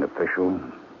the thing official.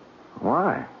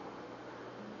 Why?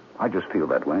 I just feel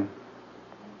that way.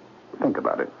 Think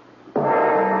about it.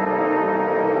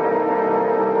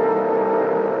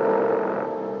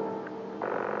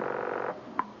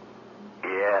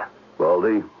 Yeah?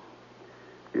 Baldy,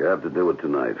 you have to do it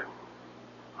tonight.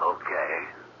 Okay.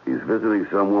 He's visiting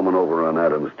some woman over on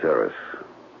Adams Terrace.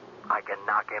 I can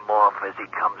knock him off as he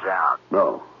comes out.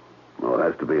 No, it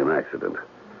has to be an accident.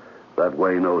 That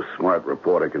way no smart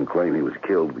reporter can claim he was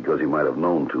killed because he might have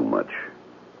known too much.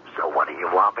 So what do you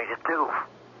want me to do?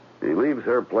 He leaves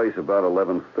her place about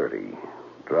 11:30,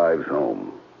 drives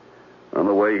home. On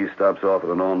the way, he stops off at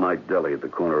an all-night deli at the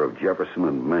corner of Jefferson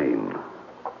and Main.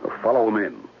 Follow him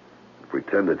in.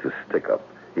 Pretend it's a stick-up.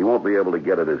 He won't be able to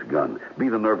get at his gun. Be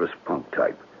the nervous punk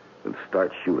type. And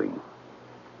start shooting.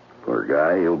 Poor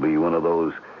guy, he'll be one of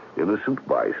those innocent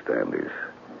bystanders.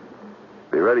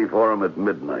 Be ready for him at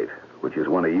midnight, which is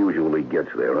when he usually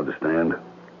gets there, understand?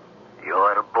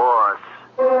 You're the boss.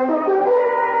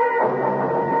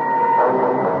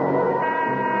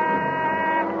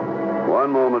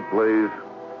 moment, please.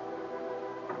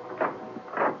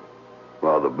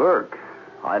 Father Burke.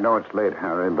 I know it's late,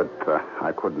 Harry, but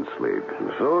I couldn't sleep.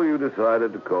 So you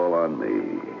decided to call on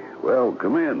me. Well,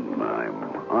 come in.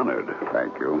 I'm honored.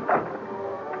 Thank you.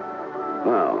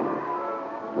 Now,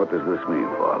 what does this mean,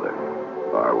 Father?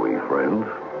 Are we friends?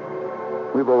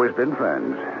 We've always been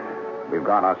friends. We've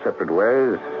gone our separate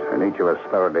ways, and each of us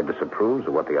thoroughly disapproves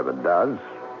of what the other does.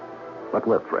 But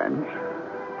we're friends.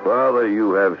 Father,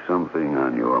 you have something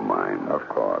on your mind. Of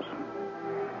course.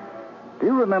 Do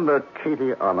you remember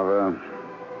Katie Oliver?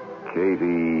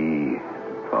 Katie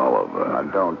Oliver. Now,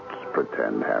 don't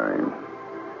pretend, Harry.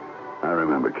 I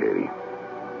remember Katie.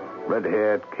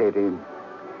 Red-haired Katie.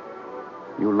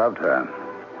 You loved her,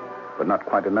 but not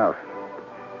quite enough.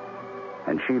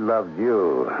 And she loved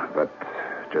you, but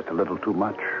just a little too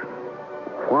much.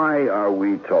 Why are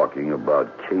we talking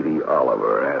about Katie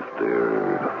Oliver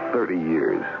after 30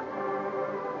 years?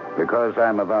 Because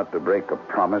I'm about to break a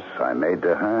promise I made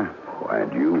to her.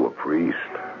 And you, a priest?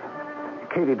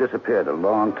 Katie disappeared a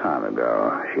long time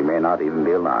ago. She may not even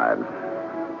be alive.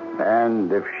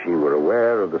 And if she were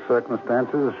aware of the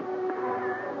circumstances,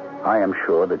 I am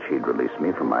sure that she'd release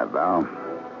me from my vow.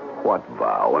 What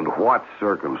vow and what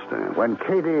circumstance? When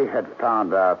Katie had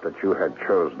found out that you had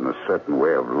chosen a certain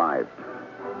way of life,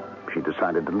 she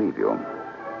decided to leave you.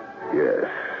 Yes.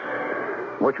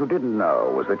 What you didn't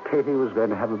know was that Katie was going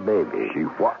to have a baby. She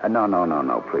what?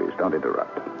 No, please, don't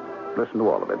interrupt. Listen to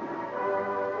all of it.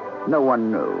 No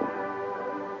one knew.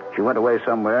 She went away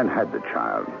somewhere and had the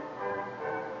child.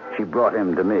 She brought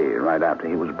him to me right after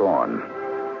he was born.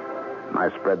 I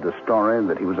spread the story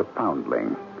that he was a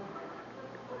foundling.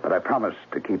 But I promised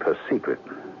to keep her secret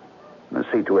and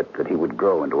see to it that he would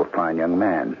grow into a fine young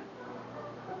man.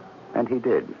 And he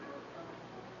did.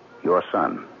 Your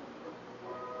son.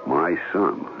 My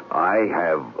son? I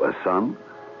have a son?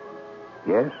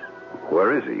 Yes.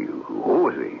 Where is he? Who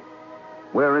is he?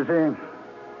 Where is he?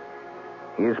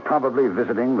 He is probably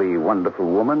visiting the wonderful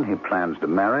woman he plans to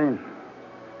marry.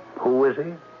 Who is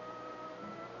he?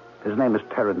 His name is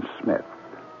Terence Smith.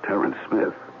 Terence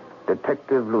Smith?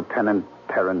 Detective Lieutenant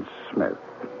Terence Smith.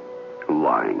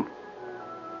 Lying.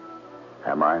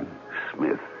 Am I?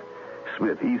 Smith,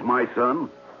 he's my son?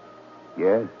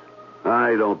 Yes.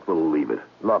 I don't believe it.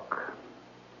 Look,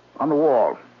 on the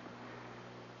wall,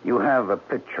 you have a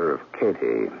picture of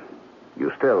Katie.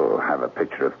 You still have a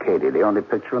picture of Katie, the only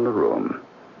picture in the room.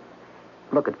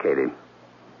 Look at Katie.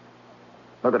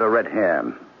 Look at her red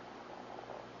hair.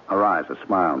 Her eyes, a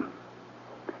smile.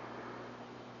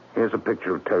 Here's a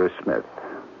picture of Terry Smith.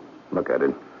 Look at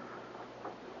it.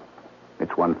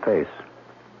 It's one face.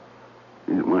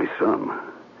 He's my son.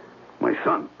 My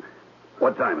son?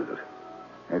 What time is it?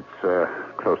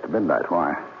 It's close to midnight.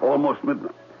 Why? Almost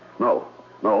midnight. No.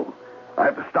 I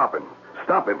have to stop him.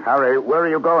 Stop him. Harry, where are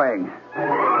you going?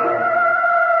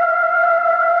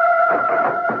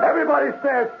 Everybody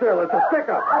stand still. It's a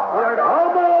stick-up.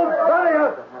 Elbows,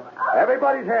 belly.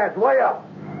 Everybody's hands way up.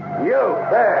 You,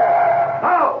 there.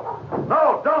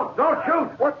 No, don't shoot.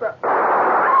 What the?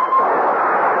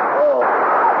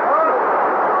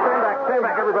 Stand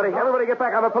back, everybody. Everybody get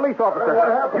back. I'm a police officer.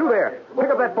 You there. Pick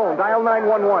up that phone. Dial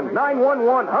 911.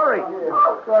 911. Hurry.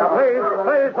 Now, please,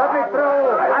 let me through.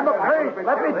 I'm a priest.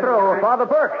 Let me through. Father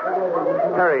Burke.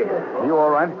 Harry, you all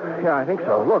right? Yeah, I think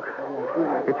so. Look.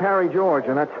 It's Harry George,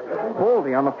 and that's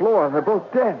Baldy on the floor. They're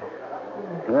both dead.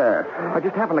 Yes. I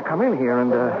just happened to come in here,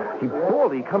 and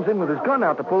Baldy comes in with his gun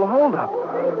out to pull a holdup.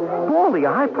 Baldy,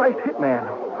 a high-priced hitman.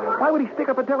 Why would he stick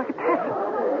up a delicatessen?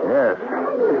 Yes.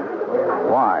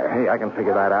 Why? Hey, I can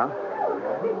figure that out.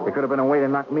 It could have been a way to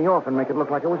knock me off and make it look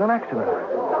like it was an accident.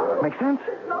 Make sense?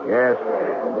 Yes.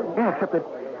 Yeah, except that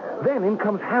then in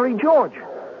comes Harry George.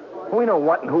 We know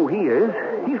what and who he is.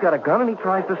 He's got a gun, and he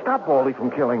tries to stop Baldy from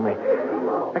killing me.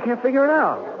 I can't figure it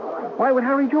out. Why would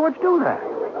Harry George do that?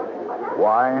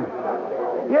 Why?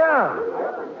 Yeah.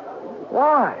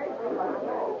 Why?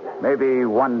 Maybe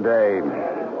one day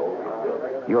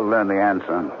you'll learn the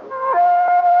answer.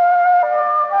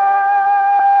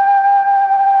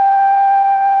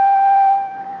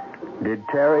 Did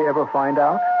Terry ever find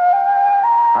out?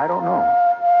 I don't know.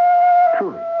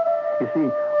 Truly. You see,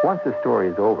 once the story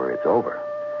is over, it's over.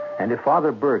 And if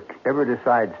Father Burke ever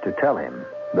decides to tell him,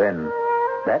 then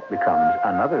that becomes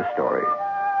another story.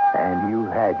 And you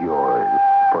had yours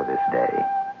for this day.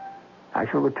 I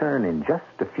shall return in just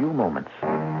a few moments.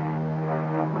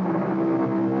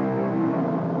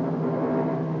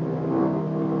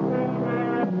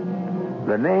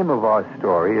 The name of our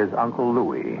story is Uncle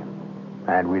Louie.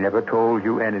 And we never told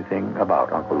you anything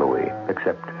about Uncle Louie,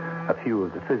 except a few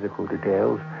of the physical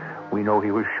details. We know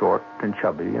he was short and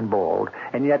chubby and bald,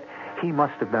 and yet he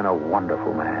must have been a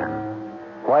wonderful man.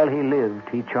 While he lived,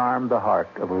 he charmed the heart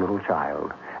of a little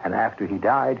child, and after he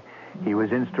died, he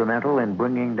was instrumental in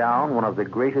bringing down one of the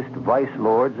greatest vice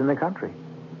lords in the country.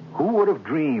 Who would have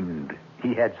dreamed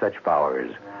he had such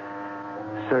powers?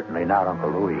 Certainly not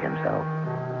Uncle Louis himself.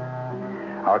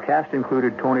 Our cast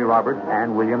included Tony Roberts,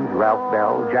 Ann Williams, Ralph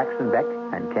Bell, Jackson Beck,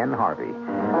 and Ken Harvey.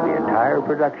 The entire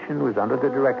production was under the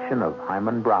direction of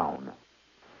Hyman Brown.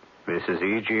 This is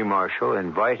E.G. Marshall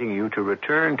inviting you to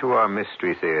return to our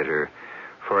Mystery Theater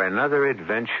for another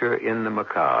adventure in the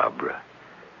macabre.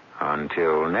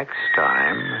 Until next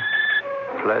time,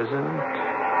 pleasant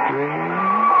dreams.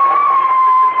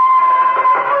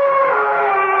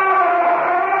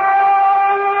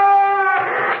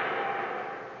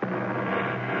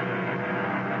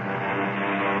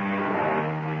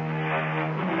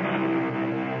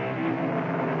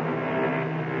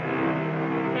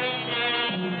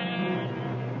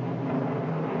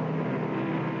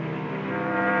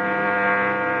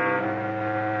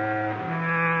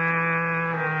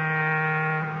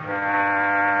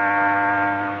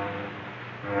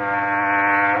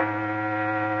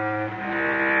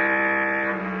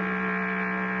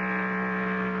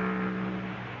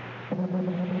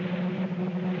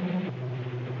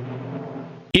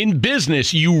 In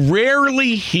business, you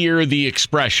rarely hear the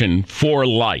expression for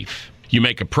life. You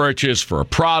make a purchase for a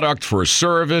product, for a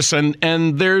service, and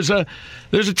there's a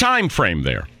time frame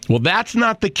there. Well, that's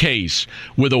not the case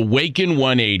with Awaken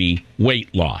 180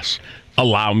 weight loss.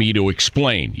 Allow me to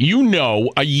explain. You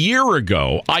know, a year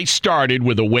ago, I started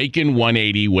with Awaken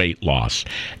 180 weight loss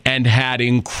and had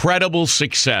incredible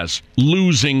success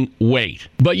losing weight.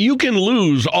 But you can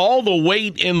lose all the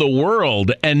weight in the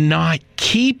world and not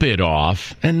keep it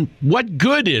off. And what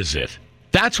good is it?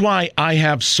 That's why I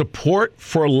have support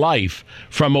for life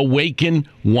from Awaken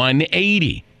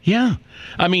 180. Yeah.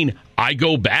 I mean, I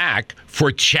go back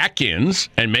for check-ins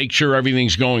and make sure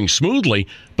everything's going smoothly.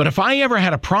 But if I ever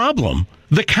had a problem,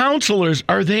 the counselors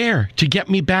are there to get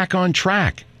me back on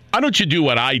track. Why don't you do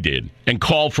what I did and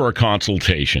call for a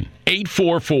consultation?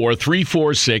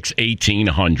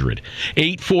 844-346-1800.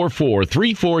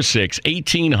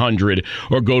 844-346-1800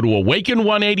 or go to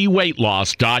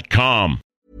awaken180weightloss.com.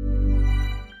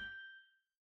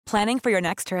 Planning for your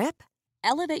next trip?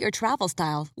 Elevate your travel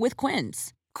style with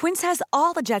Quince. Quince has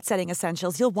all the jet-setting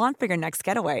essentials you'll want for your next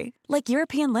getaway, like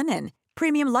European linen,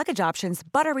 premium luggage options,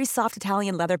 buttery soft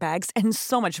Italian leather bags, and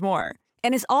so much more.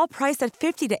 And is all priced at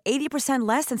 50 to 80%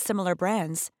 less than similar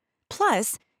brands.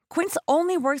 Plus, Quince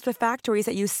only works with factories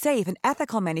that use safe and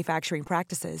ethical manufacturing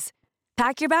practices.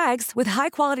 Pack your bags with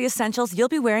high-quality essentials you'll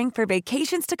be wearing for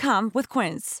vacations to come with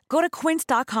Quince. Go to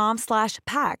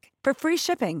quince.com/pack for free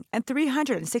shipping and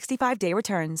 365-day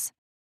returns.